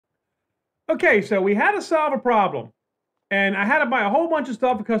Okay, so we had to solve a problem. And I had to buy a whole bunch of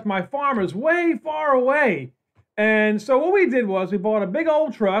stuff because my farm is way far away. And so what we did was we bought a big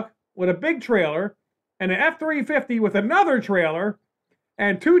old truck with a big trailer and an F-350 with another trailer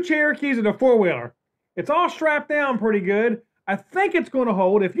and two Cherokees and a four-wheeler. It's all strapped down pretty good. I think it's going to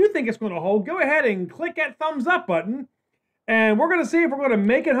hold. If you think it's going to hold, go ahead and click that thumbs up button. And we're going to see if we're going to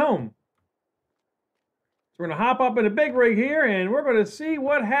make it home. So we're going to hop up in a big rig here and we're going to see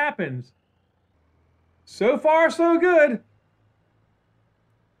what happens. So far, so good.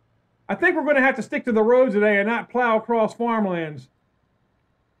 I think we're going to have to stick to the roads today and not plow across farmlands.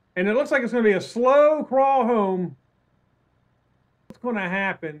 And it looks like it's going to be a slow crawl home. What's going to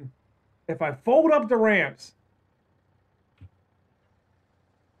happen if I fold up the ramps?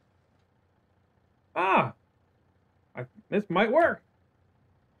 This might work.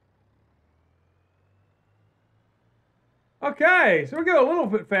 Okay, so we go a little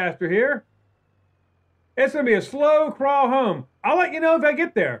bit faster here. It's going to be a slow crawl home. I'll let you know if I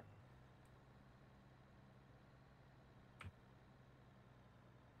get there.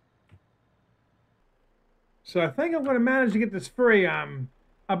 So I think I'm going to manage to get this free. I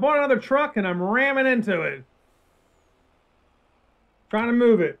bought another truck and I'm ramming into it. Trying to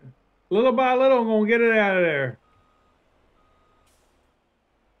move it. Little by little, I'm going to get it out of there.